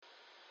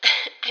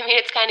I mean,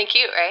 it's kind of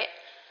cute, right?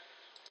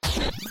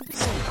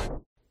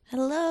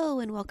 Hello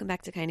and welcome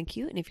back to Kinda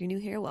Cute, and if you're new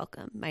here,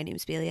 welcome. My name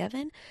is Bailey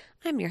Evan,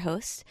 I'm your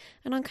host,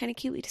 and on Kinda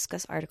Cute we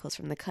discuss articles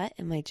from The Cut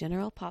and my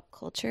general pop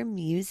culture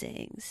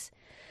musings.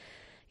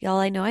 Y'all,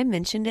 I know I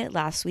mentioned it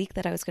last week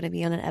that I was going to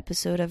be on an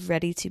episode of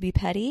Ready to be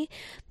Petty,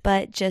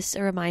 but just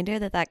a reminder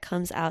that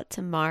comes out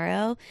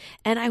tomorrow,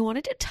 and I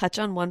wanted to touch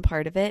on one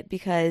part of it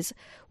because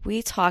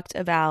we talked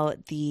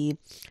about the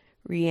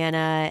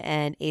Rihanna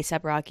and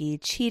A$AP Rocky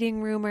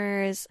cheating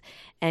rumors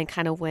and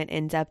kind of went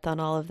in depth on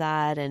all of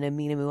that and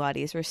Amina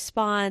Muaddi's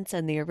response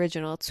and the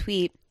original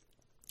tweet.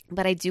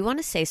 But I do want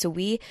to say, so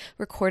we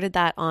recorded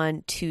that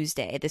on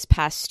Tuesday, this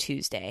past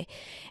Tuesday.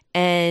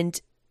 And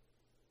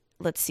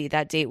let's see,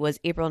 that date was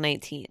April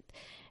 19th.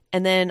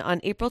 And then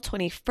on April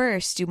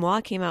 21st,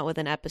 DeuxMoi came out with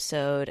an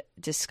episode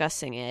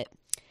discussing it.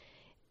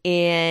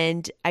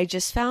 And I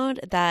just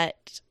found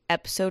that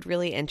episode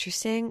really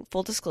interesting.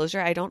 Full disclosure,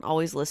 I don't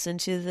always listen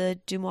to the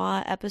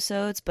DeuxMoi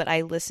episodes, but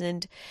I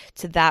listened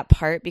to that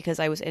part because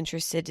I was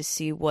interested to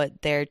see what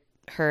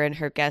her and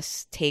her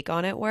guests' take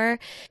on it were.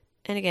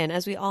 And again,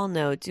 as we all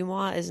know,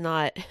 DeuxMoi is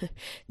not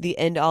the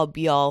end-all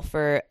be-all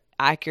for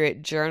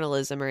accurate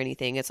journalism or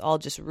anything. It's all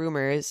just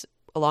rumors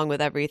along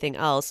with everything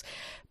else.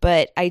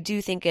 But I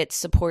do think it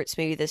supports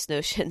maybe this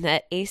notion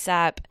that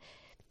A$AP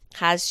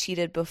has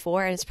cheated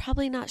before, and it's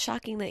probably not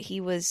shocking that he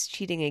was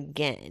cheating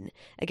again.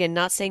 Again,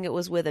 not saying it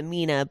was with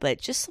Amina, but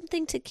just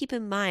something to keep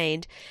in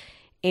mind.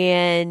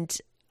 And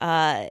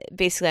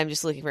basically, I'm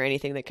just looking for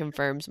anything that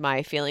confirms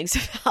my feelings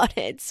about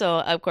it. So,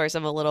 of course,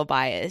 I'm a little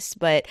biased.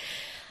 But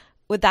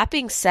with that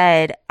being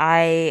said,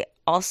 I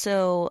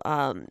also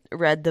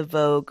read the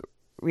Vogue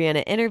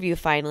Rihanna interview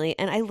finally,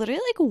 and I literally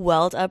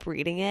welled up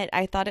reading it.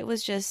 I thought it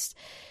was just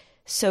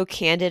so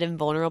candid and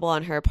vulnerable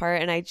on her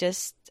part, and I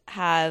just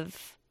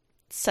have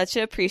such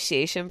an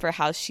appreciation for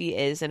how she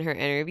is in her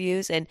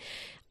interviews, and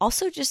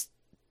also just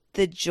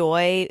the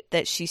joy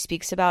that she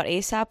speaks about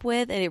A$AP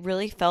with, and it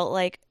really felt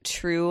like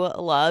true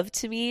love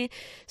to me.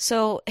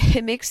 So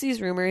it makes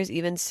these rumors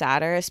even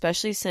sadder,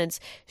 especially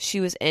since she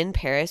was in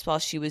Paris while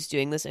she was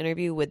doing this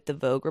interview with the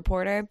Vogue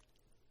reporter.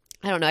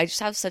 I don't know, I just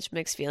have such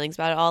mixed feelings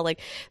about it all.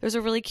 There's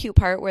a really cute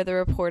part where the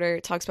reporter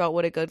talks about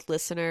what a good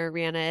listener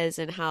Rihanna is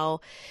and how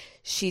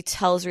she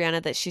tells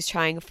Rihanna that she's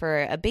trying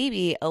for a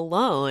baby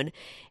alone,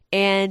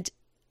 and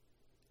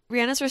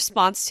Rihanna's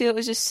response to it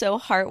was just so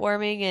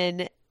heartwarming,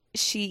 and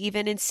she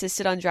even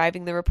insisted on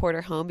driving the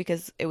reporter home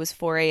because it was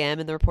 4 a.m.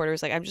 and the reporter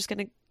was like, I'm just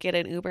going to get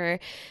an Uber.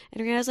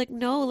 And Rihanna's like,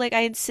 no, I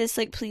insist,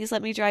 please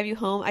let me drive you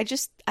home.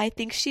 I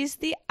think she's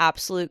the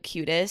absolute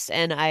cutest,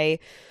 and I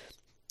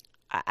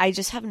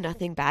just have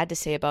nothing bad to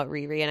say about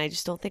Riri, and I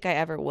just don't think I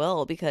ever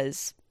will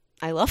because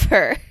I love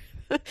her.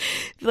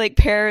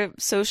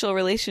 Parasocial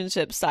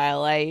relationship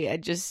style. I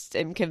just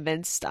am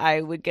convinced I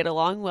would get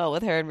along well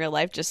with her in real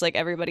life, just like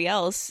everybody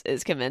else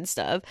is convinced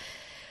of.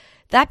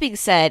 That being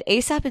said,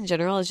 A$AP in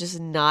general is just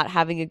not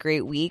having a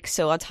great week.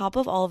 So on top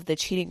of all of the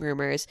cheating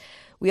rumors,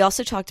 we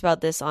also talked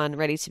about this on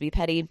Ready to be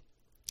Petty.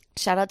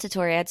 Shout out to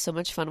Tori. I had so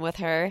much fun with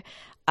her.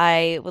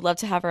 I would love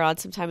to have her on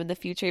sometime in the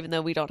future, even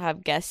though we don't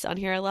have guests on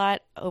here a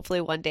lot.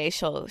 Hopefully one day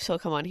she'll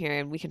come on here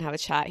and we can have a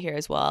chat here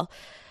as well.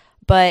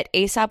 But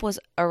A$AP was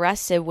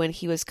arrested when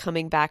he was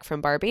coming back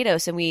from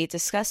Barbados, and we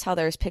discussed how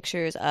there's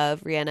pictures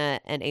of Rihanna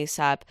and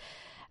A$AP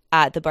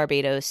at the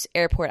Barbados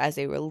airport as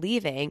they were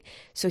leaving.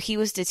 So he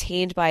was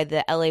detained by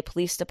the LA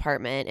Police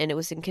Department, and it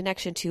was in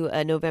connection to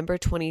a November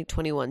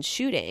 2021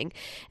 shooting.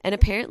 And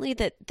apparently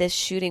that this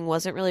shooting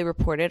wasn't really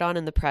reported on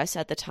in the press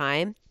at the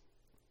time.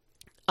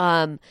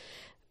 But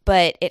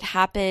it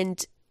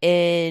happened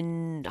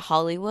in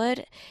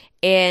Hollywood,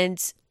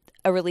 and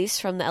a release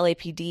from the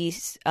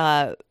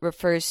LAPD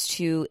refers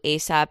to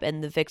A$AP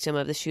and the victim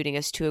of the shooting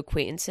as two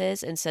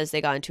acquaintances and says they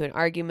got into an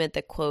argument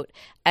that, quote,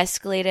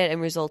 escalated and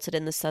resulted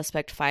in the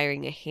suspect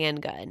firing a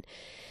handgun.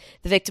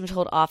 The victim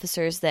told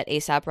officers that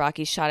A$AP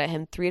Rocky shot at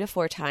him 3 to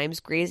 4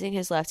 times, grazing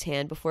his left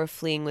hand before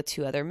fleeing with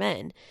 2 other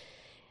men.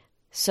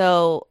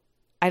 So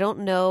I don't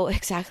know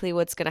exactly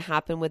what's going to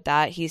happen with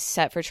that. He's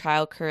set for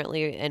trial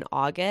currently in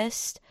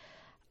August.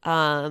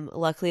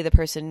 Luckily, the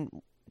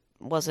person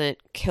wasn't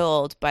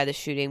killed by the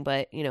shooting,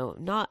 but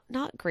not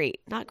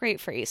great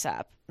for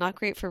A$AP, not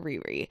great for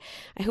Riri.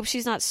 I hope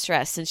she's not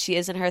stressed, since she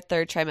is in her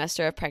 3rd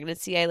trimester of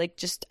pregnancy.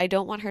 I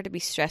don't want her to be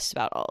stressed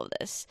about all of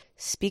this.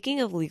 Speaking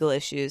of legal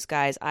issues,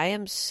 guys, I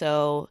am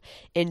so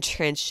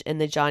entrenched in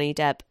the Johnny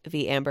Depp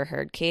v. Amber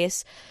Heard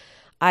case.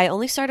 I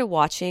only started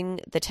watching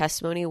the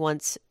testimony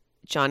once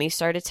Johnny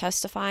started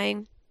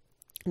testifying,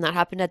 and that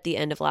happened at the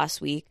end of last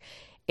week.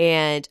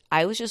 And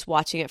I was just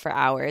watching it for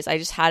hours. I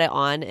just had it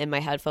on in my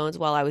headphones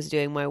while I was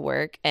doing my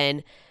work.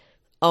 And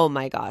oh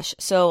my gosh.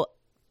 So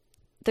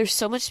there's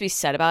so much to be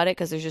said about it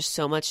because there's just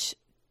so much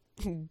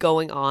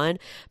going on.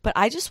 But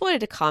I just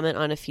wanted to comment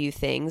on a few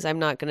things. I'm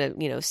not going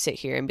to, sit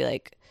here and be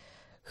like,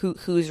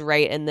 who's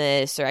right in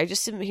this, or I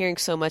just am hearing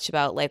so much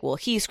about well,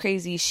 he's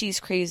crazy, she's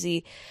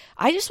crazy.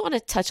 I just want to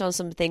touch on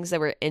some things that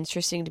were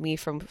interesting to me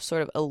from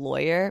sort of a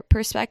lawyer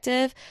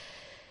perspective.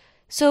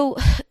 So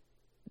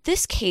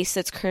this case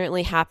that's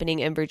currently happening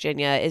in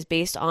Virginia is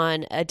based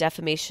on a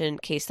defamation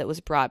case that was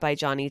brought by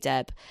Johnny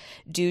Depp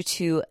due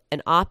to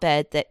an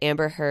op-ed that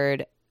Amber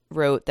Heard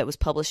wrote that was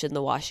published in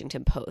the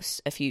Washington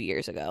Post a few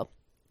years ago.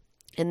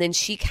 And then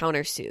she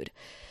countersued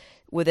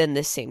within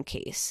this same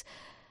case.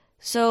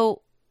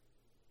 So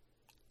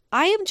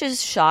I am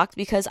just shocked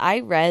because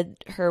I read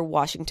her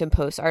Washington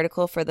Post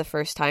article for the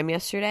first time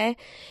yesterday,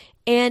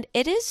 and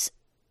it is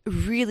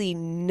really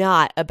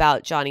not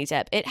about Johnny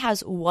Depp. It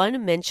has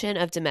one mention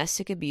of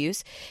domestic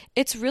abuse.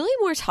 It's really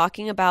more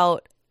talking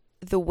about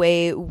the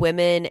way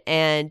women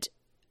and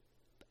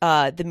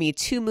the Me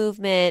Too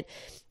movement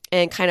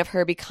and kind of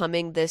her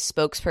becoming this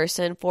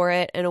spokesperson for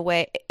it in a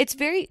way. It's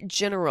very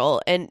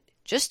general and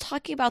just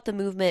talking about the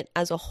movement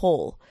as a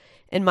whole,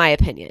 in my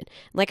opinion.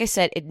 Like I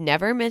said, it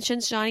never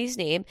mentions Johnny's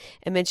name.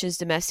 It mentions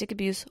domestic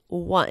abuse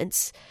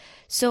once.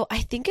 So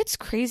I think it's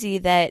crazy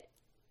that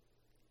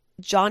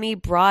Johnny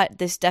brought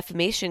this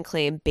defamation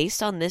claim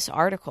based on this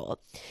article.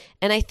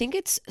 And I think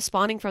it's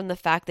spawning from the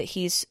fact that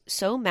he's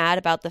so mad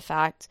about the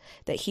fact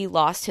that he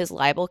lost his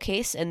libel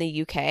case in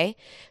the UK.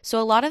 So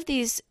a lot of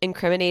these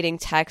incriminating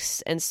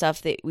texts and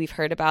stuff that we've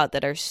heard about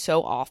that are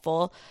so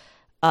awful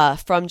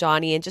from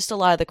Johnny, and just a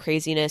lot of the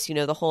craziness, you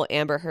know, the whole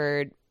Amber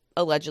Heard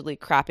allegedly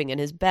crapping in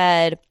his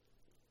bed,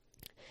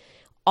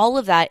 all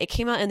of that, it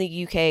came out in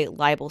the UK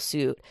libel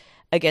suit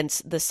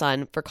against The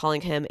Sun for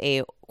calling him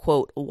a,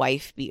 quote,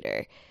 wife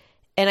beater.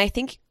 And I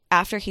think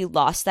after he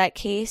lost that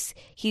case,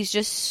 he's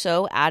just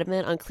so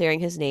adamant on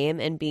clearing his name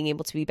and being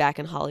able to be back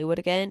in Hollywood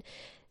again,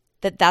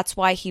 that's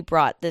why he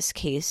brought this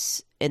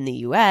case in the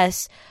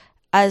US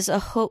as a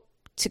hope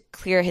to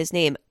clear his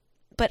name.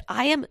 But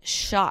I am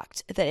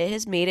shocked that it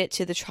has made it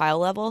to the trial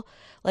level.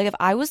 Like, if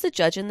I was the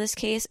judge in this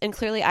case, and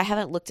clearly I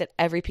haven't looked at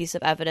every piece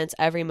of evidence,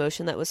 every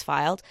motion that was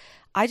filed,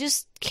 I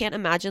just can't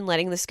imagine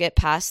letting this get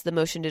past the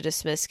motion to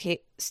dismiss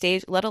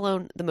stage, let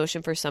alone the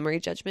motion for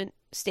summary judgment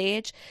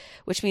stage,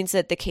 which means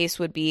that the case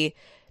would be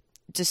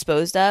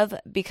disposed of,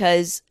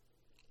 because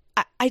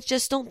I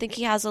just don't think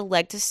he has a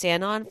leg to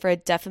stand on for a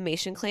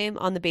defamation claim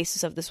on the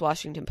basis of this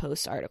Washington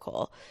Post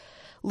article.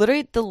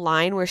 Literally, the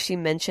line where she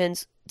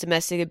mentions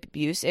domestic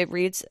abuse, it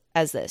reads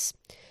as this: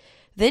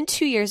 "Then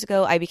 2 years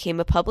ago, I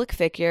became a public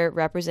figure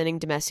representing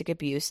domestic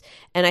abuse,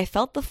 and I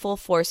felt the full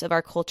force of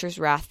our culture's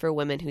wrath for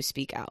women who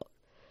speak out."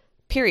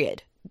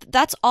 Period.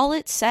 That's all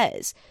it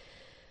says.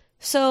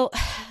 So,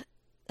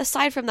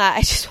 aside from that,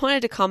 I just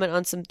wanted to comment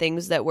on some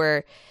things that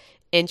were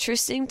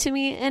interesting to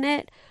me in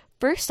it.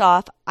 First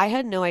off, I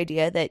had no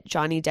idea that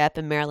Johnny Depp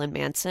and Marilyn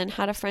Manson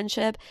had a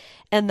friendship,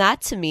 and that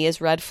to me is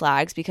red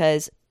flags,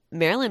 because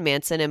Marilyn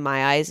Manson, in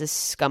my eyes, is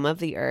scum of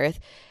the earth.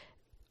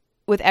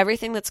 With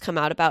everything that's come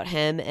out about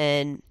him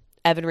and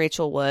Evan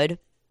Rachel Wood,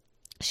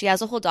 she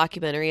has a whole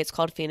documentary. It's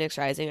called Phoenix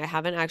Rising. I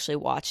haven't actually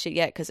watched it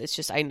yet because it's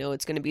just, I know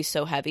it's going to be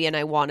so heavy and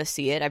I want to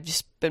see it. I've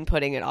just been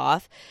putting it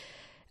off.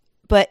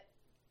 But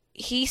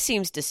he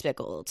seems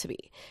despicable to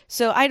me.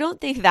 So I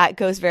don't think that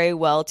goes very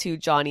well to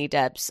Johnny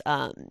Depp's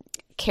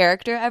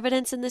character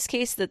evidence in this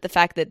case, that the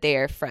fact that they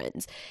are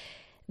friends.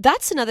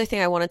 That's another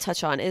thing I want to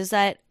touch on, is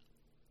that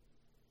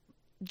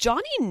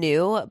Johnny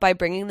knew by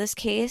bringing this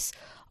case,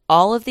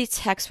 all of these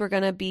texts were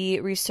going to be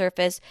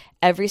resurfaced.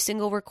 Every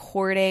single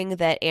recording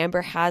that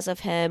Amber has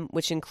of him,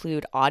 which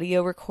include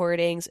audio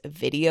recordings,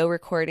 video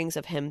recordings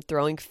of him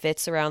throwing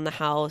fits around the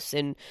house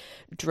in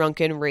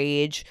drunken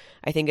rage,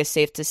 I think is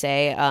safe to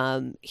say.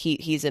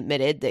 He's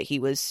admitted that he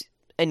was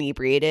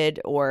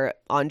inebriated or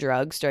on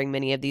drugs during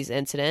many of these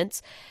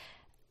incidents.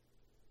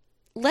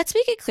 Let's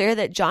make it clear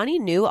that Johnny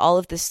knew all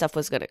of this stuff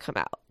was going to come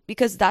out,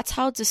 because that's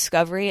how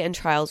discovery and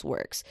trials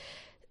works.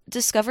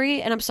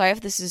 Discovery, and I'm sorry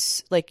if this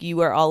is like you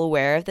are all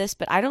aware of this,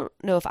 but I don't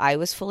know if I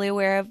was fully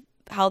aware of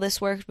how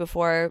this worked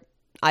before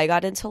I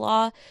got into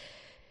law.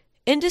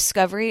 In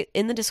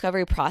the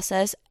discovery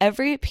process,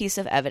 every piece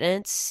of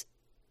evidence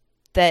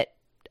that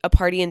a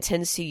party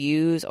intends to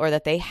use or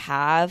that they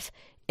have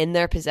in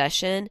their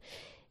possession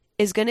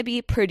is going to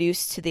be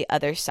produced to the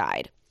other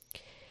side.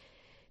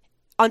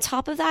 On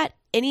top of that,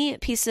 any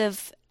piece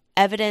of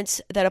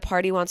evidence that a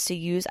party wants to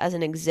use as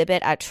an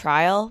exhibit at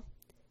trial,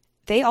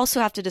 they also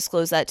have to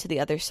disclose that to the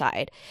other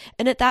side.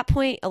 And at that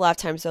point, a lot of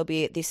times there'll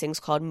be these things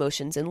called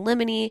motions in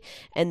limine,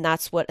 and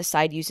that's what a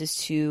side uses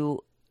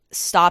to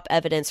stop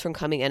evidence from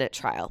coming in at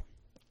trial.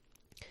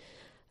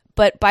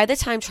 But by the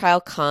time trial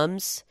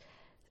comes,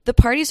 the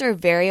parties are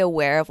very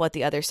aware of what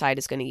the other side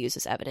is going to use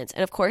as evidence.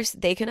 And of course,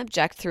 they can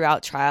object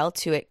throughout trial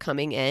to it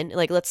coming in.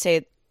 Like, let's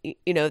say,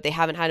 you know, they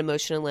haven't had a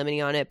motion in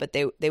limine on it, but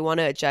they want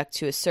to object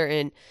to a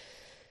certain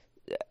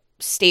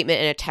statement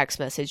in a text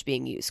message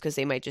being used, because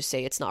they might just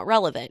say it's not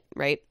relevant,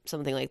 right?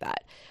 Something like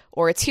that.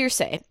 Or it's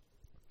hearsay.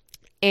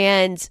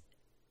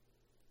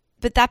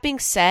 But that being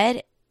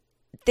said,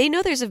 they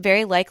know there's a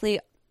very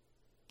likely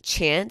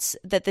chance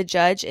that the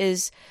judge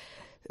is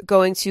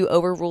going to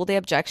overrule the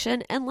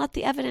objection and let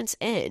the evidence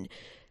in.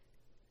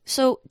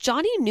 So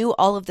Johnny knew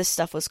all of this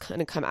stuff was going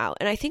to come out.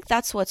 And I think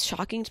that's what's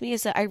shocking to me,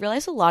 is that I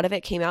realize a lot of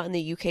it came out in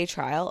the UK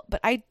trial,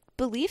 but I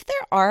believe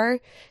there are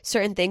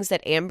certain things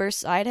that Amber's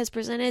side has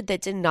presented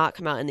that did not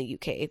come out in the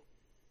UK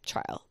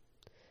trial.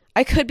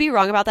 I could be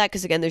wrong about that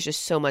because, again, there's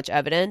just so much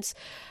evidence.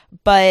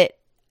 But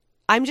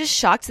I'm just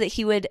shocked that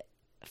he would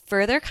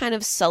further kind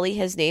of sully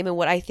his name and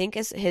what I think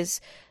is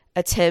his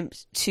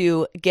attempt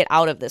to get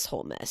out of this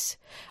whole mess.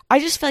 I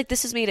just feel like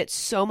this has made it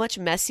so much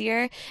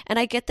messier. And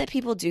I get that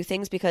people do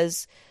things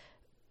because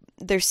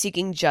they're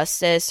seeking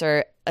justice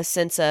or a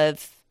sense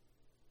of,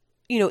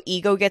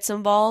 ego gets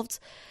involved.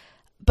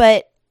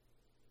 But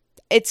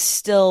it's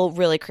still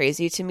really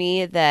crazy to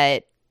me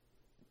that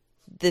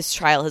this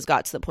trial has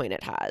got to the point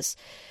it has.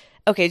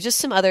 Okay, just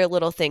some other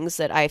little things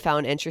that I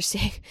found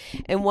interesting.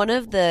 In one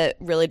of the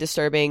really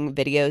disturbing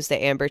videos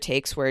that Amber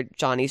takes where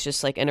Johnny's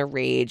just like in a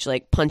rage,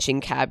 like punching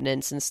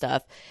cabinets and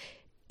stuff,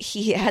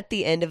 at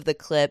the end of the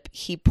clip,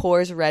 he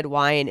pours red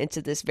wine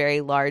into this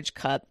very large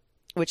cup,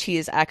 which he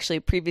has actually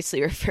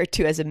previously referred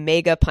to as a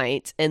mega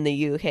pint in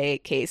the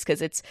UK case,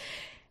 because it's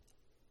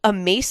a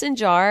mason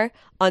jar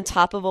on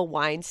top of a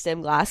wine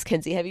stem glass.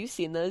 Kenzie, have you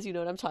seen those? You know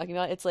what I'm talking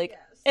about? It's like, yes.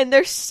 And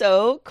they're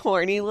so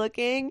corny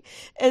looking.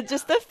 And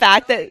just the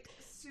fact that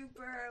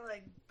super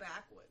like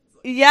backwoods.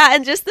 Yeah,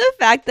 and just the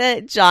fact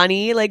that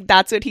Johnny, like,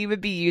 that's what he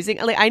would be using.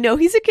 Like, I know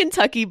he's a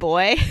Kentucky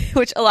boy,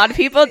 which a lot of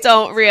people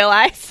don't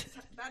realize.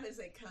 That is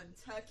a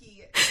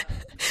Kentucky.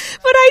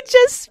 But I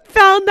just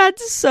found that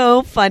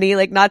so funny,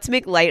 like, not to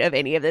make light of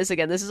any of this.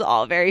 Again, this is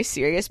all very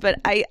serious, but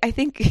I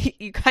think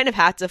you kind of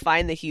have to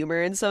find the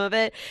humor in some of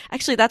it.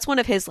 Actually, that's one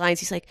of his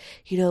lines. He's like,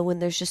 when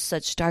there's just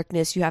such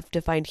darkness, you have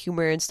to find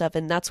humor and stuff.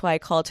 And that's why I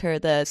called her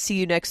the "see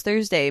you next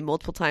Thursday"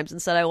 multiple times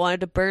and said I wanted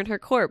to burn her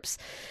corpse.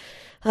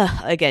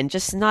 Again,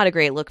 just not a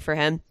great look for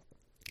him.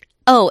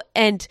 Oh,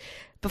 and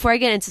before I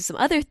get into some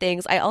other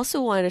things, I also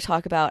wanted to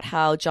talk about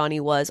how Johnny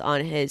was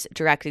on his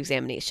direct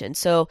examination.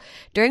 So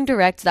during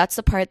direct, that's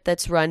the part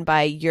that's run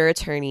by your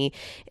attorney.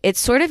 It's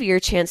sort of your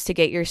chance to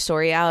get your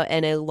story out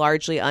in a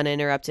largely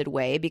uninterrupted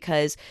way,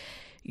 because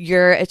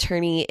your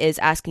attorney is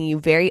asking you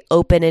very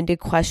open-ended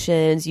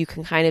questions. You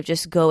can kind of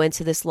just go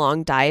into this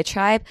long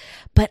diatribe.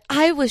 But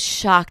I was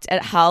shocked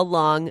at how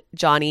long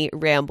Johnny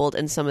rambled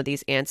in some of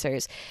these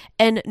answers.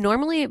 And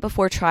normally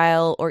before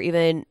trial or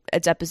even a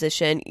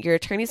deposition, your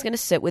attorney's going to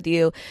sit with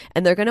you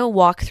and they're going to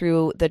walk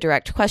through the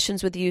direct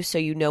questions with you so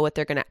you know what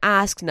they're going to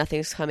ask.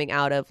 Nothing's coming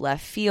out of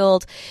left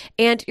field.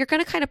 And you're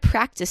going to kind of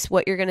practice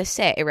what you're going to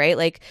say, right?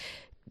 Like,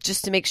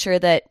 just to make sure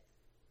that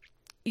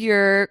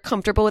you're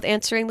comfortable with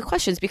answering the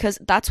questions, because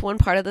that's one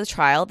part of the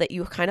trial that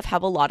you kind of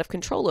have a lot of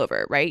control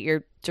over, right?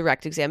 Your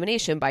direct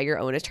examination by your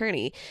own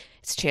attorney.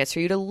 It's a chance for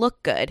you to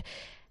look good.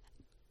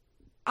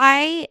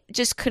 I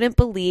just couldn't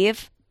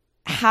believe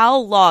how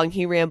long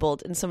he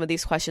rambled in some of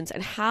these questions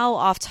and how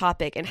off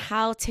topic and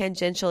how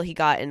tangential he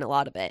got in a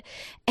lot of it.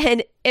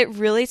 And it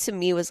really, to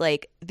me, was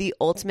like the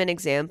ultimate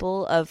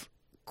example of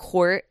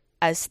court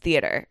as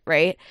theater,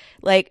 right?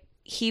 Like,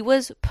 he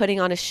was putting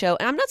on a show,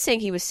 and I'm not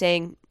saying he was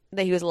saying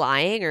that he was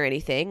lying or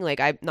anything. Like,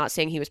 I'm not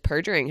saying he was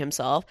perjuring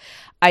himself.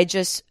 I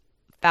just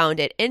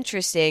found it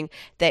interesting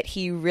that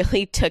he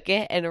really took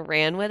it and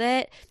ran with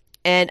it.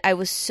 And I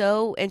was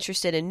so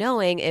interested in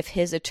knowing if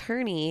his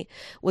attorney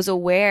was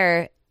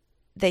aware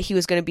that he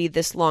was going to be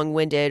this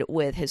long-winded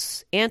with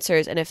his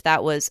answers, and if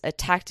that was a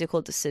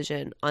tactical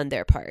decision on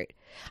their part.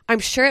 I'm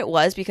sure it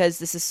was, because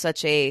this is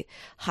such a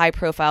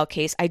high-profile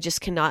case. I just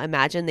cannot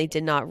imagine they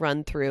did not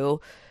run through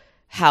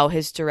how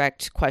his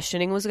direct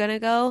questioning was going to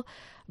go.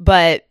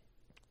 But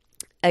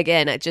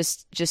again,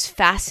 just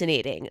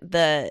fascinating,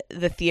 the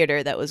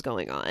theater that was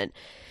going on.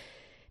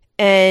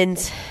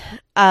 And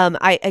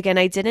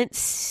I didn't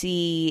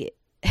see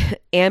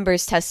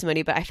Amber's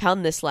testimony, but I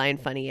found this line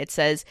funny. It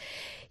says,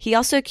 "He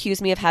also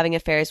accused me of having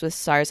affairs with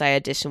stars I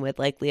auditioned with,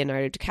 like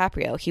Leonardo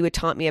DiCaprio. He would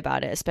taunt me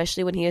about it,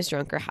 especially when he was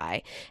drunk or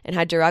high, and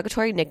had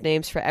derogatory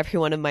nicknames for every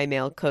one of my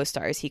male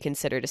co-stars he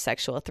considered a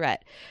sexual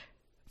threat.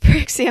 For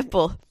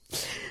example,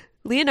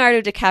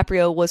 Leonardo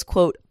DiCaprio was,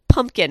 quote,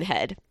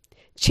 Pumpkinhead.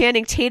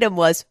 Channing Tatum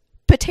was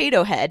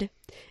Potato Head,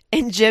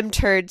 and Jim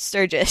Turd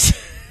Sturgis."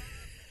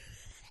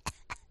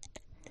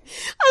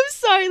 I'm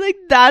sorry, like,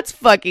 that's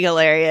fucking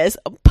hilarious.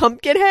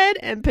 Pumpkinhead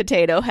and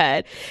Potato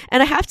Head.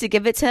 And I have to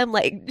give it to him,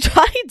 like,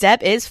 Johnny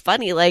Depp is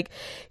funny. Like,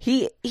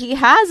 he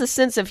has a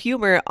sense of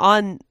humor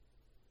on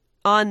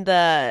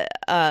the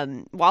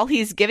while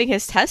he's giving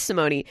his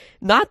testimony.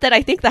 Not that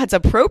I think that's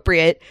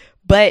appropriate,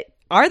 but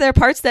are there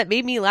parts that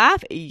made me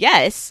laugh?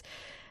 Yes.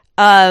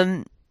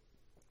 And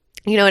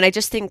I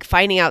just think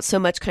finding out so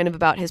much kind of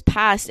about his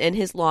past and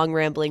his long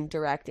rambling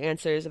direct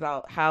answers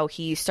about how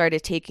he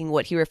started taking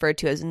what he referred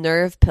to as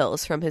nerve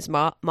pills from his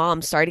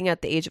mom starting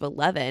at the age of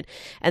 11,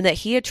 and that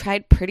he had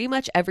tried pretty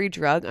much every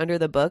drug under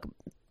the book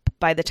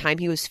by the time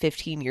he was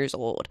 15 years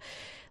old.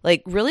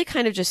 Like, really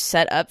kind of just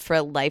set up for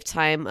a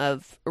lifetime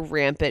of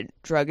rampant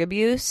drug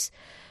abuse.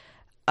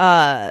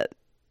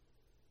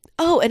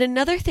 Oh, and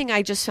another thing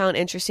I just found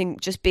interesting,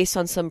 just based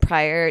on some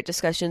prior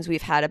discussions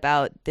we've had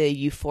about the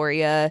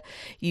Euphoria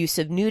use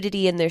of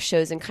nudity in their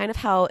shows and kind of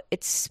how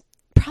it's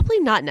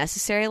probably not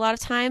necessary a lot of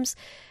times.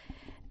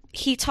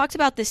 He talked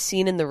about this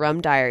scene in The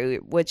Rum Diary,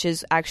 which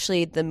is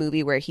actually the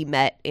movie where he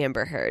met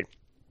Amber Heard.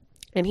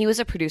 And he was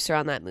a producer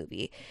on that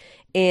movie.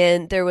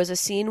 And there was a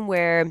scene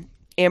where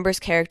Amber's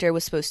character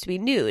was supposed to be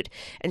nude,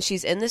 and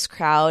she's in this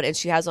crowd and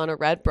she has on a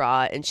red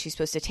bra, and she's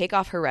supposed to take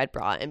off her red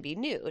bra and be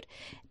nude.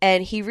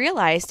 And he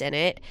realized in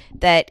it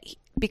that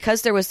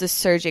because there was this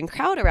surging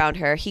crowd around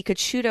her, he could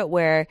shoot it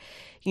where,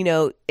 you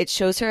know, it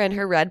shows her in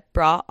her red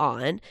bra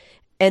on,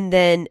 and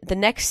then the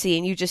next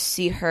scene you just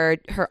see her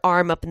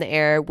arm up in the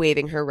air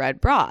waving her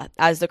red bra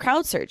as the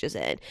crowd surges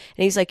in. And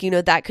he's like, you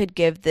know, that could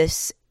give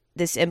this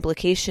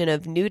implication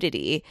of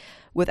nudity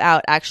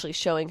without actually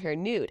showing her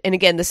nude. And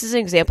again, this is an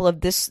example of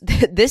this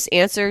this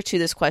answer to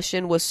this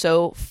question was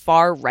so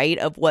far right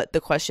of what the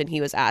question he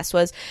was asked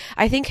was.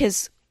 I think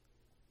his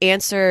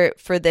answer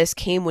for this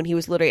came when he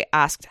was literally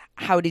asked,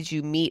 how did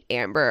you meet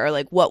Amber? Or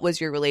like, what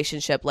was your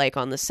relationship like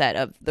on the set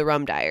of The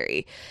Rum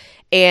Diary?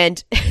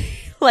 And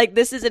like,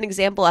 this is an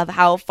example of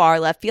how far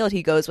left field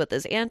he goes with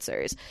his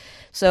answers.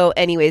 So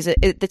anyways,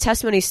 the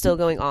testimony is still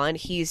going on.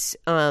 His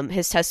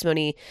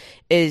testimony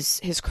is,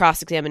 his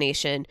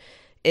cross-examination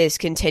is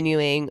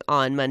continuing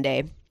on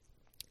Monday.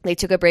 They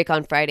took a break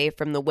on Friday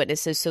from the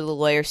witnesses, so the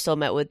lawyer still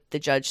met with the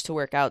judge to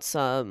work out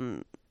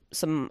some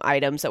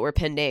items that were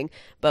pending,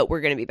 but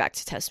we're going to be back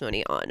to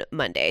testimony on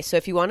Monday. So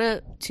if you want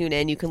to tune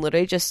in, you can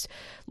literally just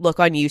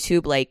look on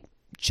YouTube, like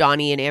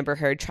Johnny and Amber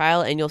Heard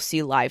trial, and you'll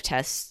see live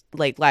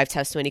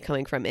testimony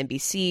coming from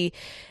NBC.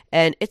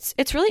 And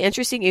it's really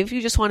interesting if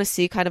you just want to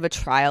see kind of a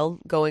trial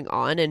going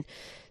on and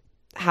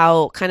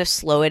how kind of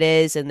slow it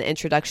is, and the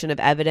introduction of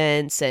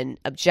evidence and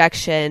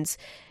objections.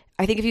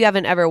 I think if you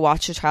haven't ever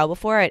watched a trial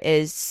before,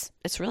 it's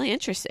really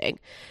interesting.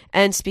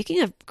 And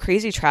speaking of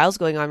crazy trials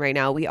going on right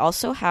now, we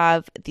also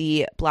have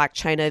the Blac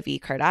Chyna v.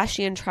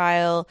 Kardashian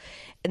trial,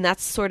 and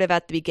that's sort of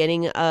at the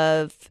beginning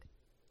of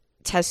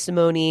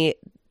testimony.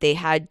 They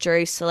had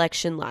jury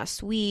selection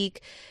last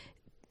week.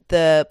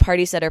 The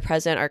parties that are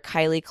present are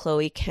Kylie,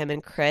 Khloe, Kim,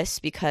 and Kris,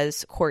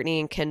 because Kourtney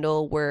and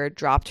Kendall were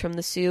dropped from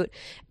the suit.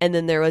 And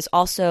then there was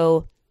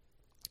also,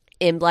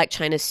 in Blac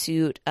Chyna's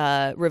suit,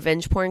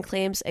 revenge porn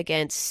claims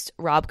against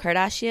Rob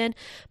Kardashian,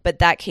 but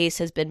that case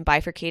has been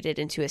bifurcated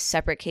into a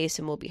separate case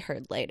and will be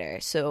heard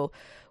later. So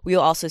we'll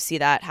also see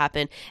that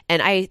happen.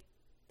 And I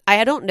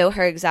don't know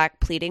her exact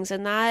pleadings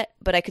in that,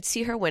 but I could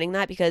see her winning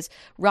that because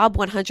Rob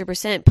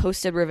 100%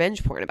 posted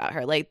revenge porn about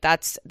her. Like,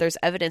 there's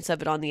evidence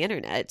of it on the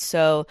internet.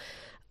 So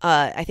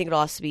I think it'll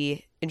also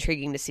be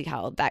intriguing to see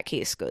how that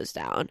case goes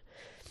down.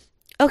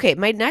 Okay,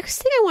 my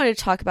next thing I want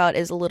to talk about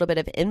is a little bit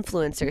of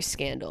influencer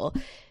scandal.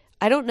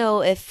 I don't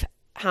know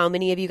how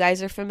many of you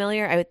guys are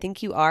familiar. I would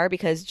think you are,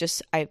 because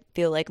just I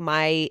feel like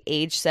my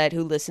age set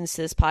who listens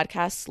to this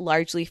podcast,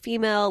 largely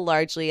female,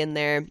 largely in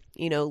their,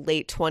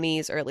 late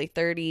 20s, early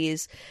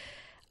 30s,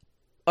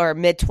 or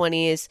mid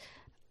 20s,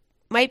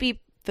 might be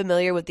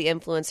familiar with the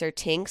influencer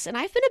Tinx. And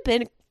I've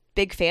been a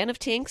big fan of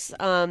Tinx.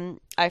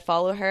 I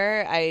follow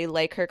her. I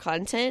like her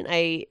content.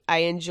 I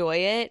enjoy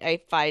it.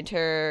 I find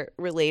her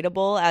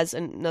relatable as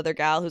another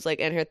gal who's like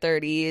in her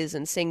 30s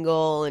and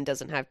single and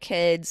doesn't have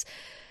kids.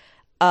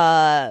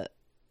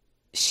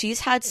 She's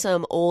had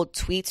some old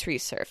tweets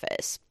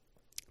resurface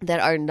that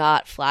are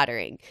not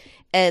flattering.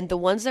 And the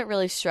ones that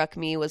really struck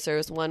me was there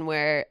was one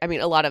where, a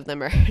lot of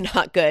them are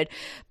not good,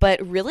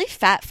 but really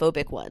fat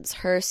phobic ones.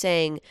 Her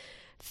saying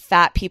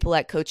fat people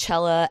at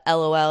Coachella,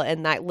 LOL,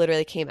 and that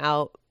literally came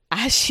out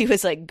as she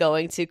was like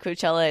going to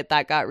Coachella.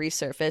 That got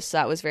resurfaced. So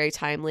that was very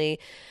timely.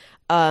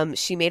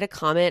 She made a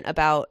comment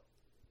about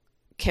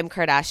Kim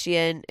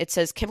Kardashian. It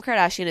says, Kim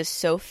Kardashian is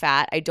so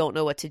fat, I don't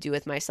know what to do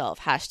with myself.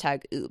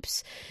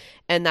 #oops.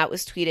 And that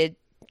was tweeted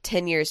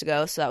 10 years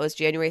ago. So that was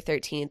January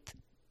 13th,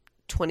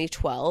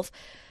 2012.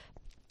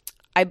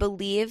 I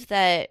believe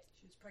that.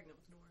 She was pregnant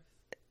with North.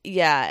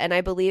 Yeah. And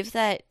I believe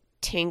that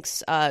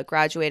Tinx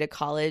graduated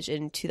college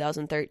in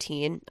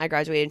 2013. I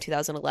graduated in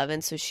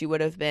 2011. So she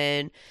would have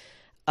been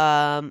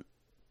a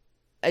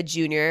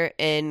junior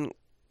in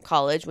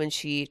college when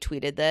she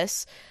tweeted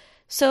this.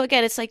 So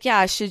again, it's like,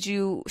 yeah,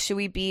 should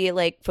we be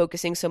like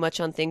focusing so much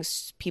on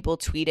things people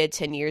tweeted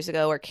 10 years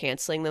ago or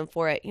canceling them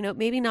for it?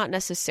 Maybe not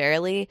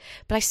necessarily,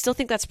 but I still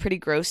think that's pretty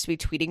gross to be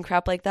tweeting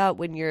crap like that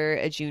when you're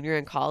a junior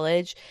in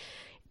college.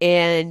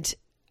 And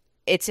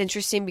it's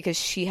interesting because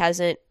she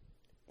hasn't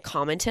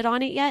commented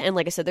on it yet. And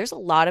like I said, there's a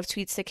lot of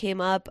tweets that came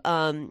up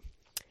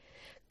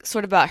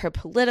sort of about her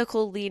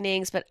political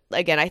leanings. But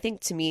again, I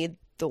think to me,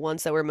 the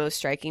ones that were most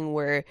striking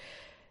were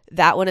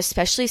that one,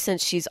 especially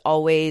since she's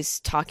always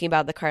talking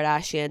about the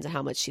Kardashians and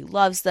how much she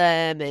loves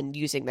them and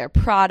using their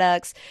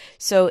products.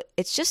 So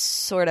it's just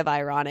sort of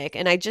ironic.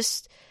 And I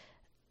just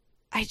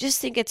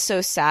think it's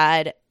so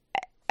sad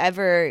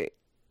ever.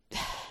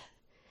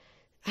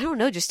 I don't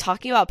know, just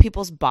talking about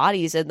people's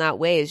bodies in that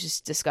way is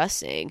just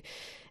disgusting.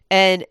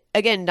 And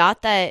again,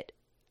 not that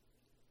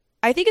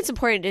I think it's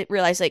important to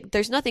realize like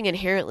there's nothing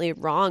inherently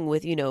wrong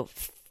with,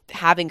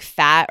 having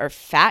fat or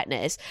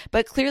fatness,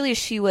 but clearly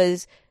she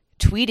was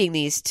tweeting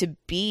these to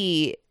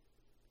be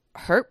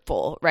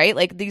hurtful, right?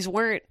 Like these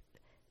weren't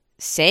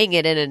saying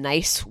it in a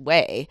nice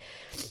way.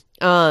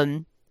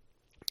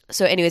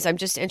 So anyways, I'm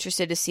just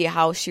interested to see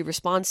how she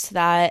responds to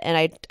that.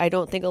 And I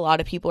don't think a lot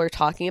of people are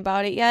talking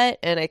about it yet.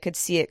 And I could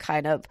see it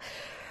kind of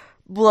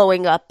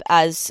blowing up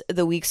as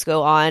the weeks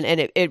go on,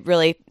 and it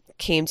really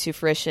came to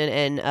fruition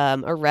in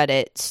a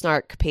Reddit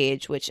snark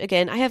page, which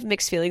again, I have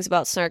mixed feelings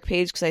about snark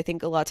page because I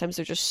think a lot of times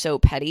they're just so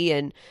petty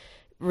and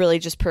really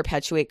just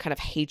perpetuate kind of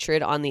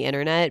hatred on the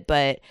internet.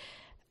 But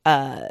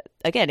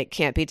again, it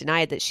can't be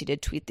denied that she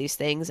did tweet these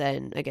things,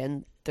 and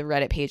again, the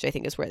Reddit page I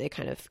think is where they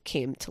kind of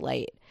came to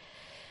light.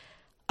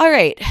 All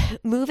right,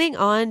 moving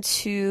on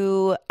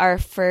to our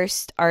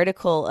first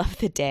article of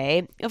the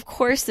day. Of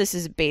course, this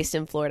is based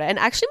in Florida. And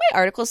actually, my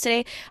articles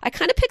today, I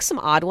kind of picked some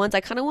odd ones.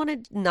 I kind of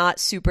wanted not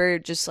super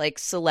just like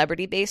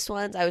celebrity-based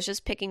ones. I was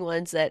just picking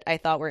ones that I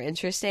thought were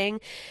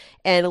interesting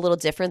and a little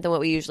different than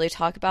what we usually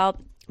talk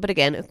about. But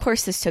again, of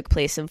course, this took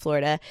place in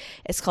Florida.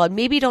 It's called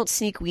Maybe Don't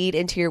Sneak Weed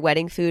Into Your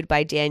Wedding Food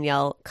by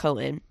Danielle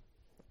Cohen.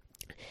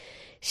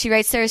 She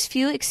writes, "There's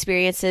few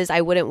experiences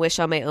I wouldn't wish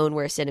on my own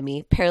worst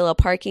enemy. Parallel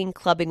parking,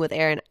 clubbing with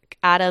Aaron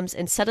Adams,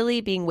 and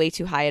subtly being way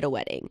too high at a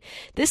wedding.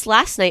 This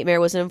last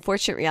nightmare was an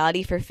unfortunate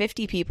reality for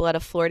 50 people at a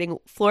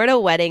Florida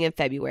wedding in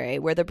February,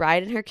 where the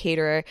bride and her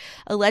caterer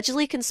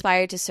allegedly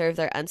conspired to serve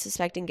their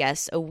unsuspecting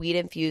guests a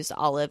weed-infused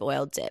olive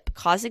oil dip,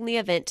 causing the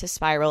event to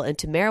spiral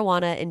into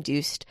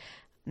marijuana-induced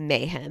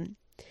mayhem."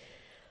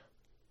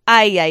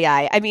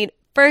 I mean,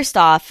 first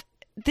off,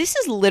 this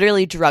is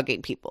literally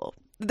drugging people.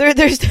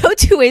 There's no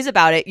two ways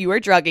about it. You are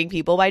drugging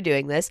people by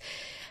doing this.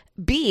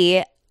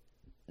 B,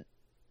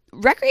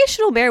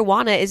 recreational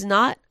marijuana is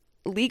not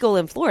legal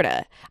in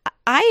Florida.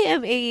 I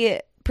am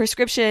a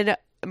prescription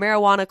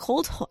marijuana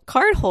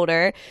card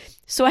holder,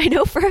 so I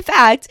know for a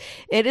fact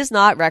it is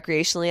not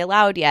recreationally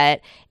allowed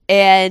yet.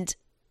 And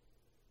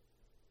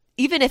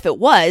even if it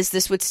was,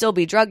 this would still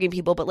be drugging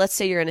people. But let's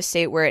say you're in a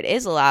state where it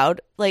is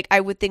allowed. Like,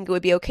 I would think it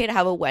would be okay to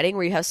have a wedding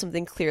where you have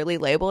something clearly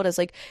labeled as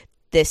like,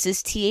 this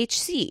is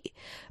THC.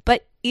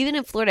 But even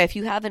in Florida, if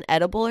you have an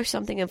edible or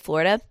something in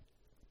Florida,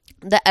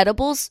 the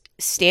edibles,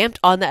 stamped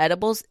on the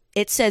edibles,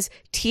 it says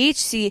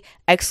THC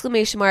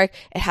exclamation mark.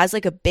 It has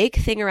like a big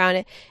thing around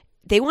it.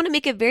 They want to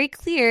make it very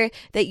clear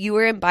that you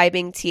are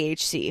imbibing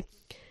THC.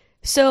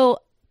 So,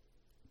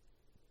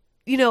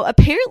 you know,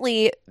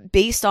 apparently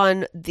based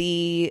on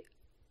the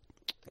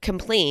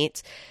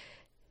complaint,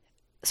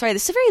 sorry,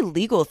 this is a very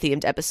legal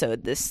themed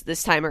episode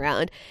this time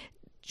around.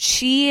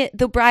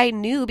 The bride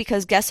knew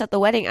because guests at the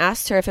wedding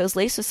asked her if it was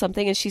laced with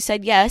something, and she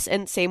said yes,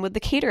 and same with the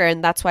caterer,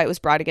 and that's why it was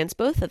brought against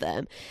both of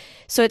them.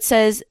 So it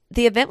says,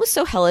 the event was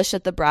so hellish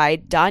that the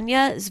bride,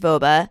 Danya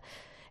Zvoba,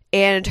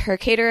 and her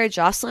caterer,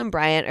 Jocelyn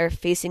Bryant, are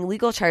facing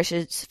legal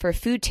charges for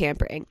food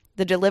tampering,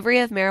 the delivery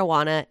of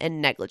marijuana,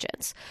 and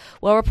negligence.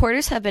 While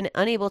reporters have been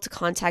unable to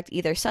contact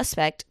either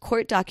suspect,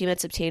 court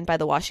documents obtained by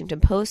the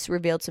Washington Post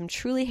revealed some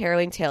truly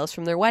harrowing tales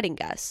from their wedding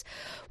guests.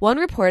 One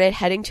reported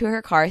heading to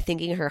her car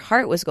thinking her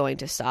heart was going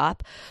to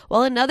stop,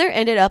 while another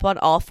ended up on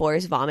all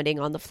fours vomiting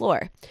on the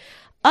floor.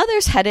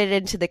 Others headed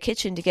into the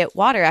kitchen to get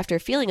water after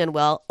feeling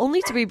unwell,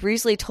 only to be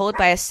breezily told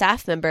by a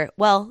staff member,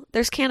 well,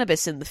 there's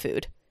cannabis in the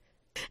food.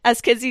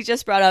 As Kinsey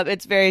just brought up,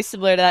 it's very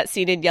similar to that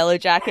scene in Yellow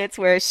Jackets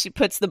where she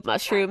puts the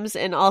mushrooms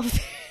in all of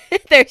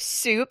their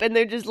soup and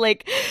they're just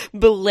like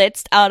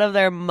blitzed out of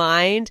their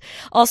mind.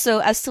 Also,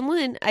 as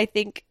someone I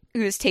think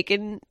who has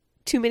taken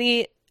too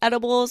many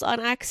edibles on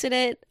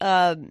accident,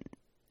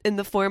 in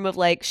the form of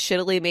like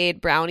shittily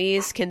made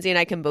brownies, Kinsey and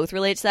I can both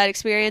relate to that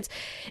experience.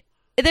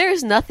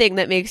 There's nothing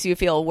that makes you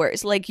feel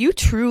worse. Like, you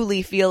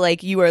truly feel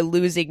like you are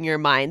losing your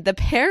mind. The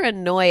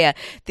paranoia,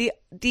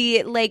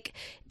 the like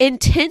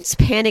intense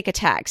panic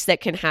attacks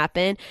that can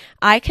happen.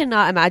 I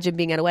cannot imagine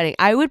being at a wedding.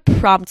 I would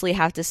promptly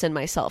have to send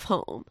myself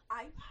home.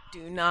 I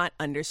do not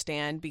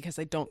understand because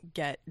I don't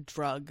get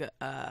drug,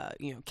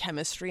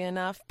 chemistry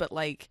enough. But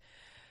like,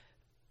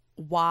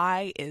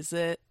 why is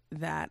it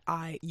that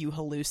you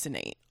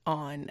hallucinate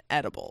on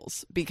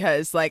edibles?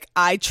 Because like,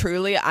 I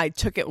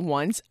took it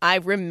once. I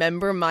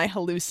remember my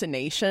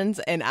hallucinations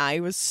and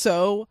I was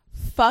so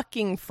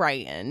fucking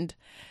frightened.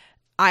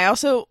 I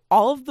also,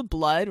 all of the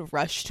blood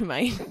rushed to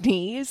my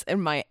knees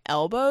and my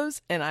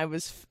elbows and I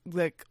was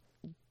like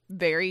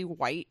very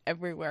white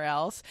everywhere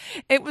else.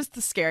 It was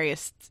the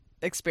scariest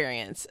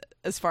experience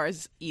as far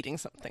as eating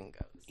something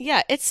goes.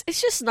 Yeah, it's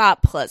just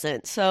not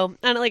pleasant. So,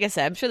 and like I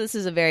said, I'm sure this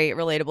is a very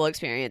relatable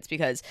experience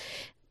because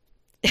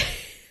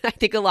I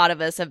think a lot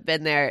of us have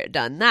been there,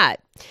 done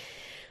that.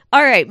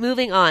 All right,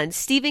 moving on.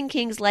 Stephen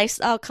King's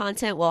lifestyle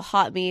content will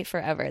haunt me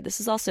forever. This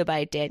is also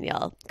by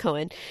Danielle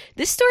Cohen.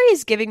 This story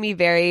is giving me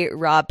very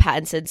Rob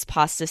Pattinson's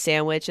pasta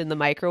sandwich in the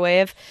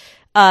microwave.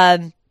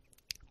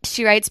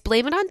 She writes,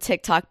 blame it on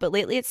TikTok, but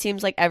lately it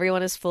seems like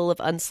everyone is full of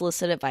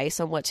unsolicited advice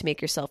on what to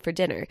make yourself for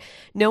dinner.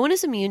 No one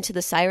is immune to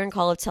the siren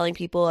call of telling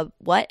people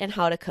what and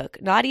how to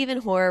cook, not even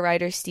horror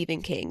writer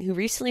Stephen King, who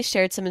recently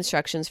shared some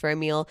instructions for a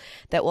meal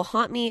that will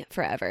haunt me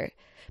forever.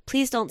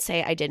 Please don't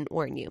say I didn't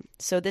warn you.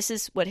 So this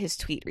is what his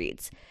tweet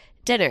reads.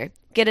 Dinner.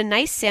 Get a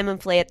nice salmon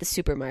fillet at the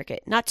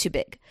supermarket, not too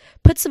big.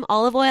 Put some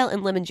olive oil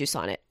and lemon juice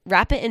on it.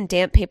 Wrap it in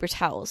damp paper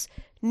towels.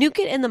 Nuke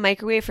it in the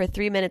microwave for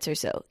 3 minutes or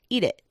so.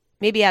 Eat it.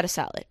 Maybe add a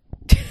salad.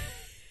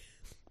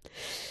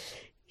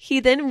 He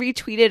then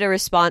retweeted a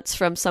response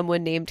from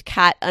someone named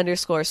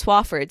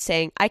Cat_Swafford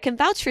saying, I can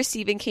vouch for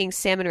Stephen King's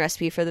salmon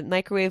recipe for the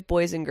microwave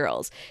boys and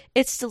girls.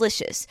 It's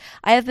delicious.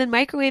 I have been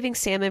microwaving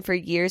salmon for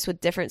years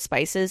with different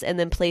spices and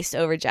then placed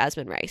over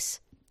jasmine rice.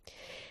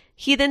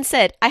 He then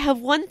said, I have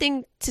one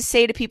thing to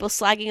say to people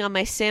slagging on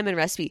my salmon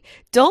recipe.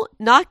 Don't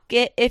knock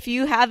it if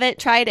you haven't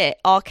tried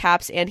it. All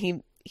caps, and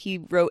he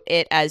wrote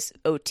it as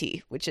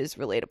OT, which is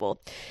relatable.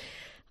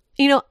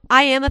 You know,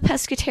 I am a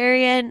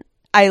pescatarian.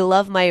 I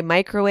love my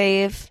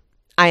microwave.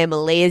 I am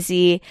a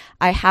lazy.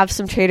 I have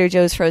some Trader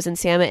Joe's frozen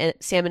salmon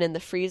in the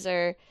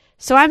freezer.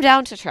 So I'm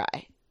down to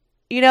try.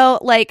 You know,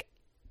 like,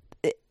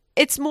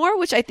 it's more,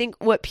 which I think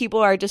what people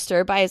are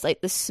disturbed by is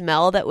like the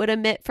smell that would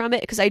emit from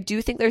it. Because I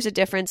do think there's a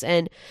difference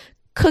in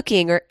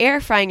cooking or air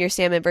frying your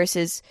salmon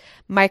versus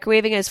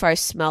microwaving as far as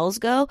smells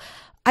go.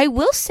 I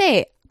will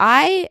say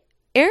I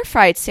air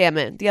fried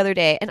salmon the other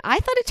day and I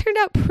thought it turned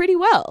out pretty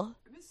well.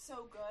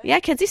 Yeah,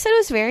 Kenzie said it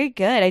was very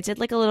good. I did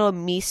like a little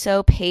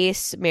miso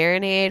paste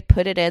marinade,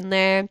 put it in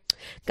there,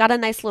 got a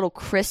nice little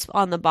crisp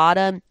on the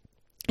bottom.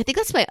 I think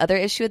that's my other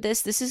issue with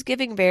this. This is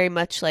giving very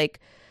much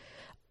like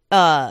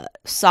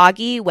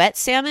soggy, wet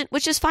salmon,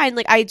 which is fine.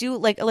 Like I do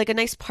like a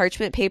nice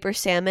parchment paper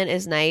salmon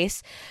is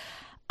nice.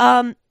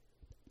 My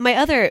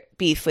other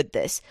beef with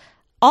this,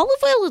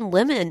 olive oil and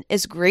lemon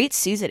is great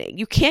seasoning.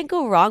 You can't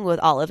go wrong with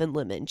olive and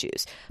lemon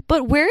juice.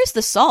 But where is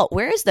the salt?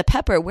 Where is the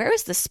pepper? Where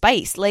is the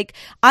spice? Like,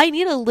 I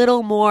need a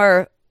little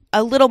more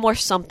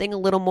something, a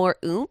little more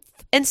oomph.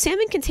 And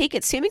salmon can take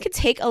it. Salmon can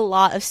take a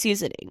lot of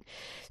seasoning.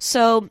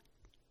 So,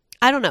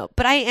 I don't know.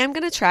 But I am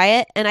going to try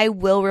it, and I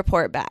will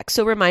report back.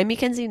 So, remind me,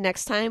 Kenzie,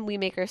 next time we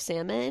make our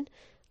salmon,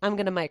 I'm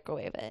going to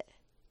microwave it.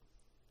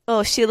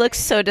 Oh, she looks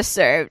so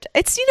disturbed.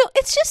 It's, you know,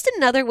 it's just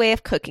another way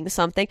of cooking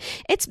something.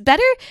 It's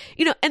better,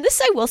 you know, and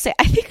this I will say,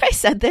 I think I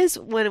said this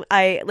when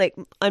I, like,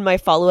 on my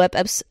follow-up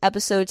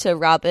episode to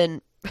Rob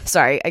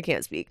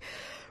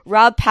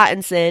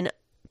Pattinson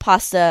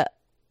pasta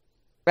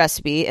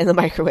recipe in the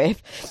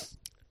microwave.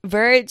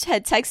 Verge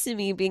had texted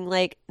me being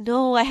like,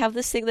 no, I have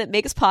this thing that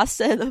makes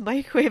pasta in the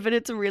microwave and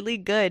it's really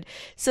good.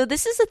 So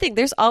this is the thing.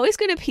 There's always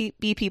going to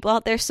be people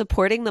out there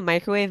supporting the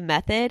microwave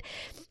method.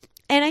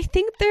 And I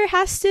think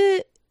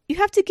you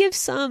have to give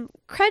some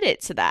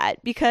credit to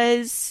that,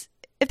 because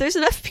if there's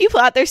enough people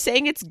out there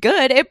saying it's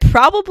good, it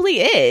probably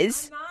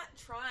is. I'm not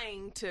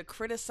trying to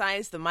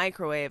criticize the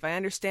microwave. I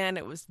understand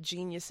it was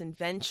genius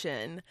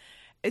invention.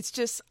 It's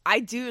just,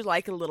 I do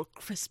like a little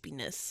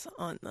crispiness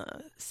on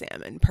the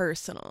salmon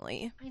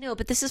personally. I know,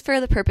 but this is for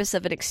the purpose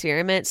of an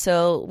experiment,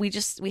 so we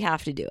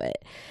have to do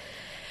it.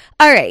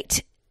 All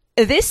right.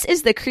 This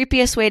is the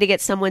creepiest way to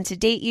get someone to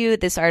date you.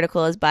 This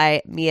article is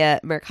by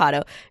Mia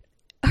Mercado.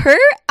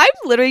 I'm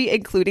literally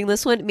including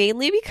this one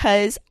mainly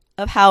because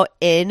of how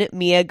in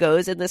Mia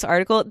goes in this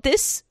article.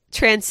 This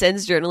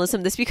transcends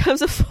journalism. This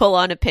becomes a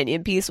full-on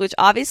opinion piece, which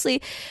obviously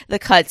the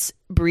Cut's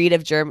breed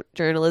of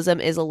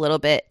journalism is a little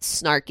bit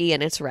snarky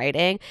in its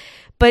writing.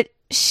 But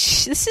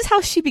this is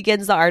how she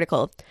begins the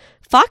article.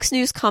 Fox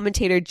News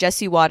commentator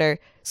Jesse Watters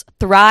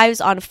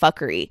thrives on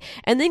fuckery,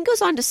 and then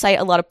goes on to cite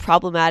a lot of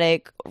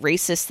problematic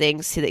racist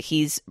things that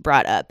he's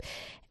brought up.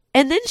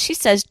 And then she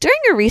says, during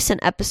a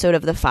recent episode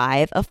of The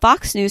Five, a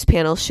Fox News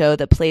panel show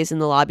that plays in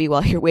the lobby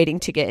while you're waiting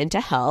to get into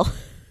hell,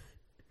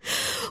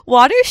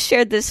 Watters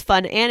shared this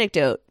fun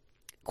anecdote.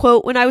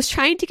 Quote, when I was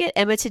trying to get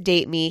Emma to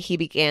date me, he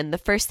began, the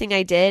first thing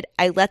I did,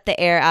 I let the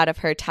air out of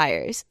her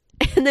tires.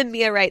 And then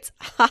Mia writes,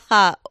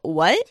 haha,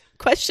 what?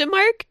 Question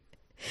mark.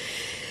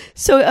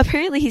 So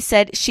apparently he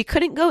said she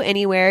couldn't go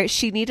anywhere.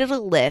 She needed a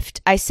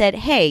lift. I said,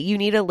 hey, you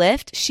need a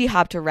lift? She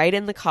hopped right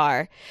in the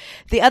car.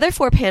 The other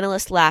four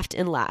panelists laughed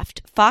and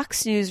laughed.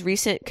 Fox News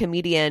recent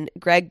comedian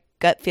Greg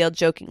Gutfeld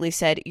jokingly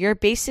said, you're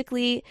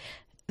basically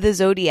the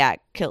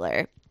Zodiac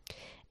killer.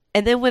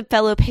 And then when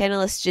fellow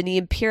panelist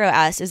Janine Pirro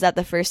asked, is that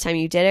the first time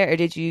you did it or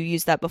did you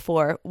use that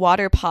before?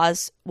 Watters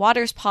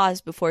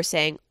paused before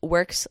saying,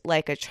 works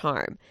like a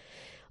charm.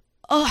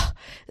 Oh,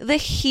 the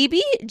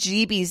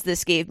heebie-jeebies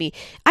this gave me.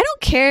 I don't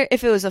care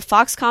if it was a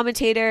Fox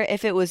commentator,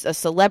 if it was a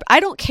celeb. I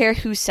don't care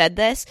who said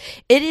this.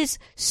 It is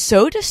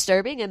so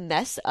disturbing and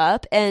messed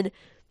up. And,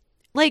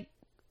 like,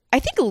 I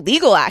think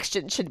legal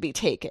action should be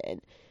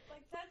taken.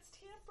 Like, that's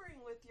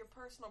tampering with your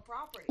personal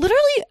property.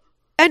 Literally.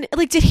 And,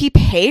 like, did he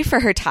pay for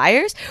her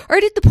tires? Or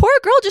did the poor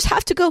girl just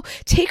have to go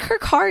take her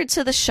car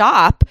to the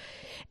shop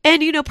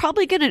and, you know,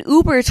 probably get an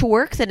Uber to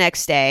work the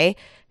next day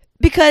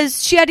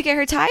because she had to get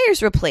her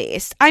tires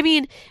replaced? I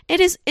mean, it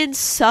is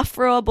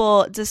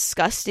insufferable,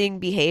 disgusting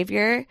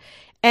behavior.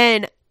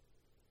 And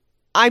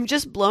I'm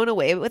just blown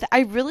away with it.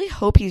 I really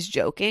hope he's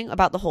joking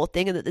about the whole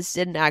thing and that this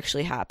didn't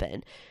actually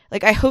happen.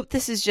 Like, I hope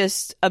this is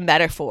just a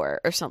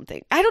metaphor or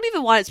something. I don't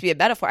even want it to be a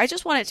metaphor. I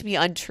just want it to be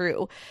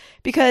untrue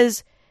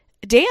because,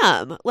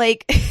 damn,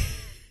 like,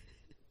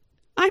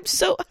 I'm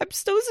so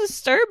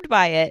disturbed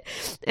by it.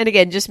 And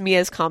again, just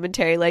Mia's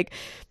commentary, like,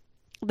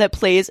 that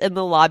plays in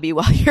the lobby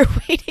while you're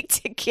waiting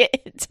to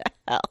get into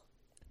hell.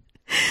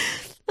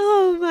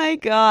 Oh my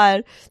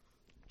God.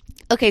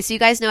 Okay, so you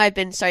guys know I've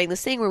been starting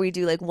this thing where we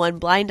do like one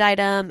blind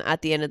item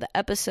at the end of the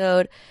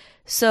episode.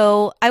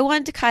 So I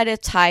wanted to kind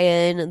of tie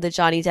in the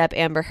Johnny Depp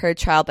Amber Heard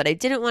trial, but I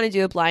didn't want to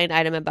do a blind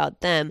item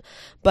about them.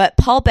 But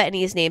Paul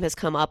Bettany's name has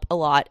come up a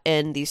lot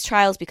in these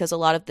trials because a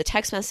lot of the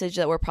text messages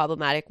that were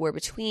problematic were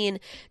between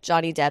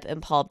Johnny Depp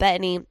and Paul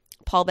Bettany.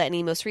 Paul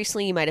Bettany, most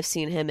recently, you might have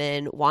seen him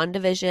in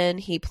WandaVision.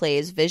 He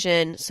plays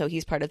Vision, so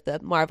he's part of the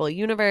Marvel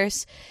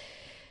Universe.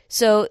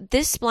 So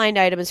this blind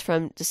item is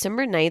from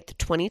December 9th,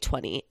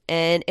 2020,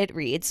 and it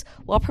reads,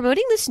 while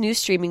promoting this new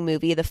streaming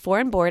movie, the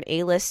foreign-born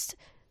A-list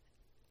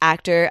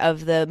actor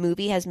of the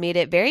movie has made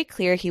it very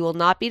clear he will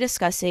not be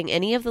discussing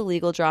any of the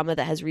legal drama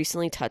that has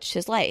recently touched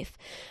his life.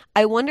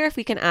 I wonder if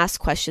we can ask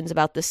questions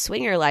about the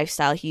swinger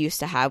lifestyle he used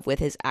to have with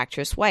his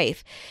actress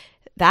wife.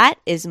 That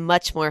is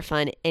much more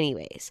fun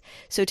anyways.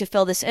 So to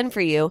fill this in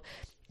for you,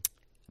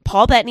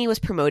 Paul Bettany was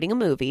promoting a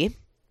movie.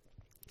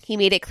 He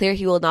made it clear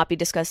he will not be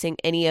discussing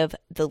any of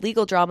the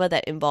legal drama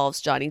that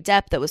involves Johnny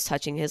Depp that was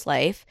touching his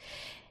life.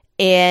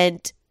 And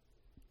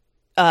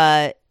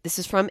this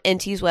is from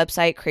NT's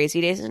website, Crazy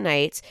Days and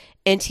Nights.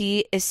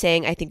 NT is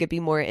saying, I think it'd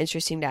be more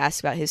interesting to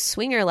ask about his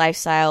swinger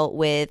lifestyle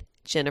with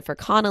Jennifer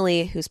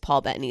Connelly, who's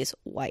Paul Bettany's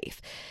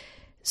wife.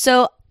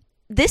 So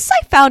this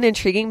I found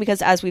intriguing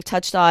because, as we've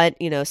touched on,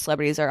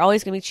 celebrities are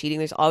always going to be cheating.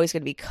 There's always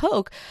going to be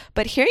coke.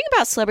 But hearing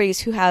about celebrities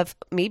who have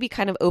maybe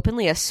kind of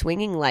openly a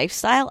swinging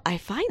lifestyle, I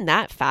find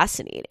that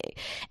fascinating.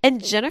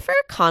 And Jennifer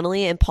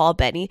Connelly and Paul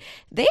Bettany,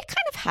 they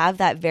kind of have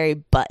that very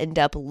buttoned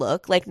up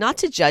look. Like, not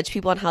to judge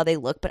people on how they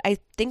look, but I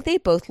think they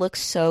both look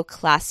so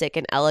classic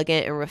and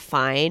elegant and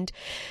refined.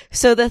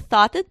 So the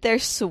thought that they're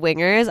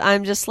swingers,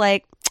 I'm just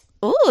like,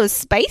 ooh,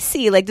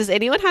 spicy. Like, does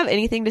anyone have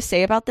anything to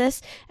say about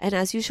this? And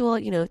as usual,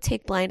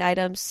 take blind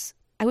items.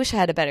 I wish I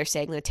had a better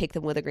saying than take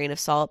them with a grain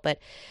of salt, but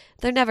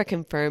they're never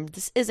confirmed.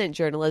 This isn't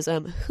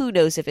journalism. Who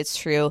knows if it's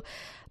true?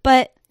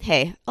 But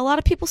hey, a lot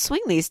of people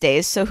swing these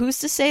days. So who's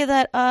to say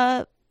that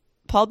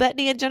Paul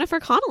Bettany and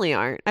Jennifer Connelly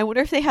aren't? I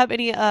wonder if they have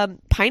any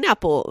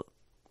pineapple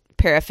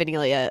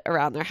paraphernalia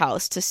around their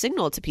house to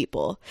signal to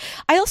people.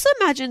 I also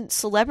imagine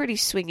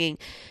celebrities swinging,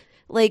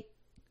 like,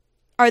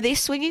 are they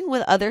swinging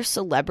with other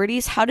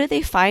celebrities? How do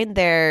they find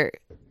their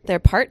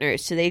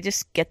partners? Do they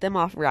just get them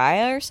off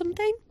Raya or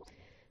something?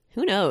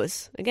 Who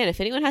knows? Again,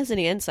 if anyone has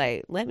any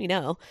insight, let me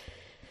know.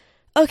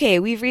 Okay,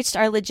 we've reached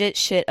our legit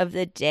shit of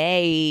the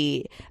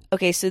day.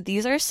 Okay, so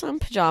these are some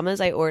pajamas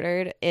I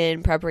ordered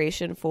in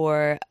preparation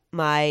for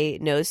my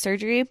nose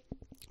surgery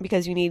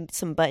because you need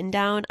some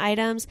button-down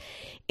items.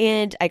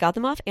 And I got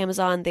them off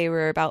Amazon. They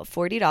were about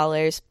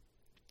 $40.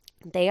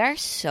 They are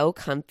so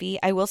comfy.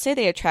 I will say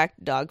they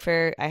attract dog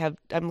fur.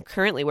 I'm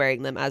currently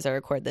wearing them as I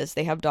record this.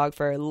 They have dog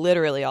fur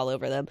literally all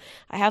over them.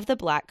 I have the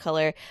black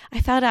color.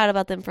 I found out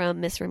about them from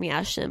Miss Remy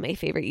Ashton, my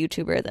favorite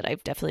YouTuber that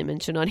I've definitely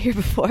mentioned on here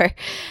before.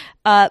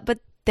 But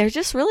they're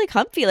just really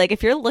comfy. Like,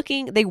 if you're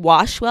looking, they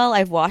wash well.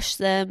 I've washed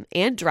them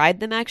and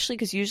dried them actually,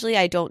 because usually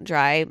I don't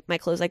dry my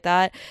clothes like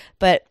that,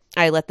 but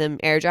I let them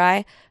air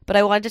dry. But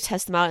I wanted to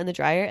test them out in the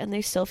dryer and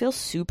they still feel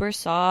super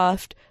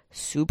soft,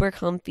 super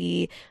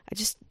comfy. I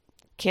just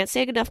can't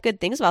say enough good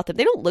things about them.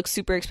 They don't look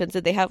super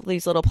expensive. They have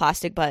these little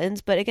plastic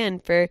buttons, but again,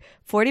 for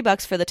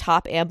 $40 for the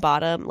top and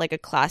bottom, like a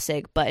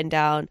classic button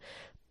down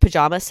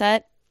pajama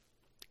set,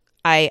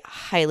 I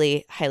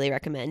highly, highly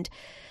recommend.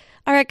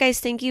 All right, guys,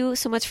 thank you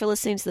so much for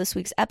listening to this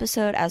week's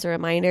episode. As a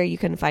reminder, you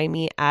can find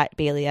me at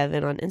Bailey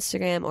Evan on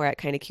Instagram or at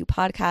Kinda Cute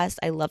Podcast.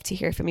 I love to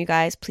hear from you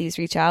guys. Please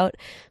reach out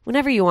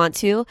whenever you want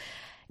to.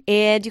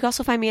 And you can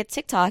also find me at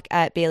TikTok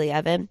at Bailey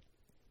Evan.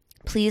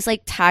 Please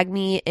tag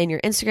me in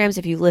your Instagrams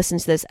if you listen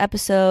to this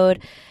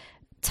episode.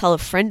 Tell a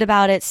friend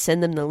about it.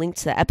 Send them the link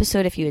to the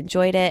episode if you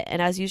enjoyed it.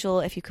 And as usual,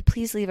 if you could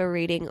please leave a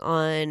rating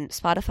on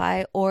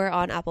Spotify or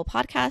on Apple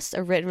Podcasts,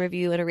 a written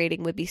review and a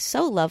rating would be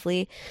so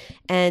lovely.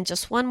 And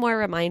just one more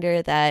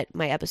reminder that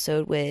my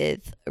episode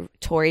with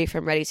Tori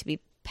from Ready to Be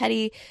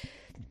Petty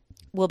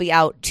will be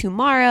out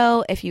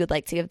tomorrow if you would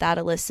like to give that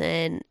a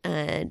listen.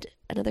 And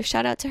another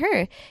shout out to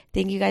her.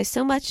 Thank you guys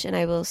so much, and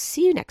I will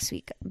see you next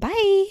week.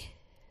 Bye.